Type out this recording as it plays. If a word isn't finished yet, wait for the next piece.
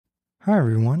Hi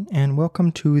everyone, and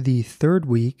welcome to the third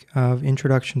week of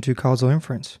Introduction to Causal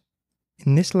Inference.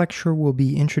 In this lecture, we'll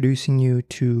be introducing you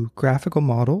to graphical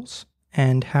models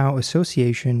and how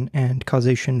association and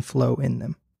causation flow in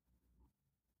them.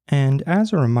 And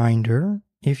as a reminder,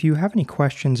 if you have any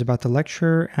questions about the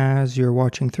lecture as you're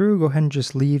watching through, go ahead and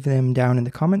just leave them down in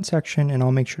the comment section and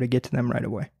I'll make sure to get to them right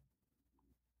away.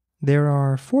 There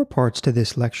are 4 parts to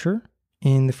this lecture.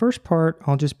 In the first part,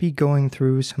 I'll just be going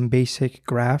through some basic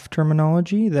graph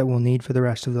terminology that we'll need for the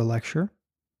rest of the lecture.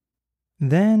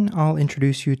 Then I'll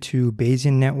introduce you to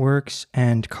Bayesian networks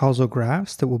and causal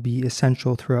graphs that will be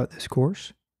essential throughout this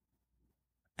course.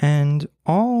 And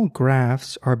all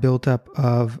graphs are built up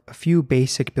of a few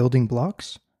basic building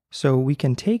blocks, so we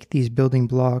can take these building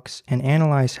blocks and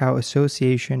analyze how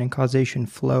association and causation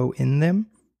flow in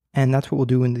them, and that's what we'll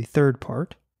do in the third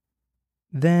part.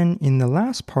 Then in the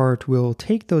last part, we'll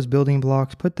take those building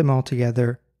blocks, put them all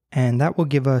together, and that will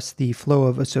give us the flow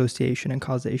of association and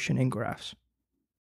causation in graphs.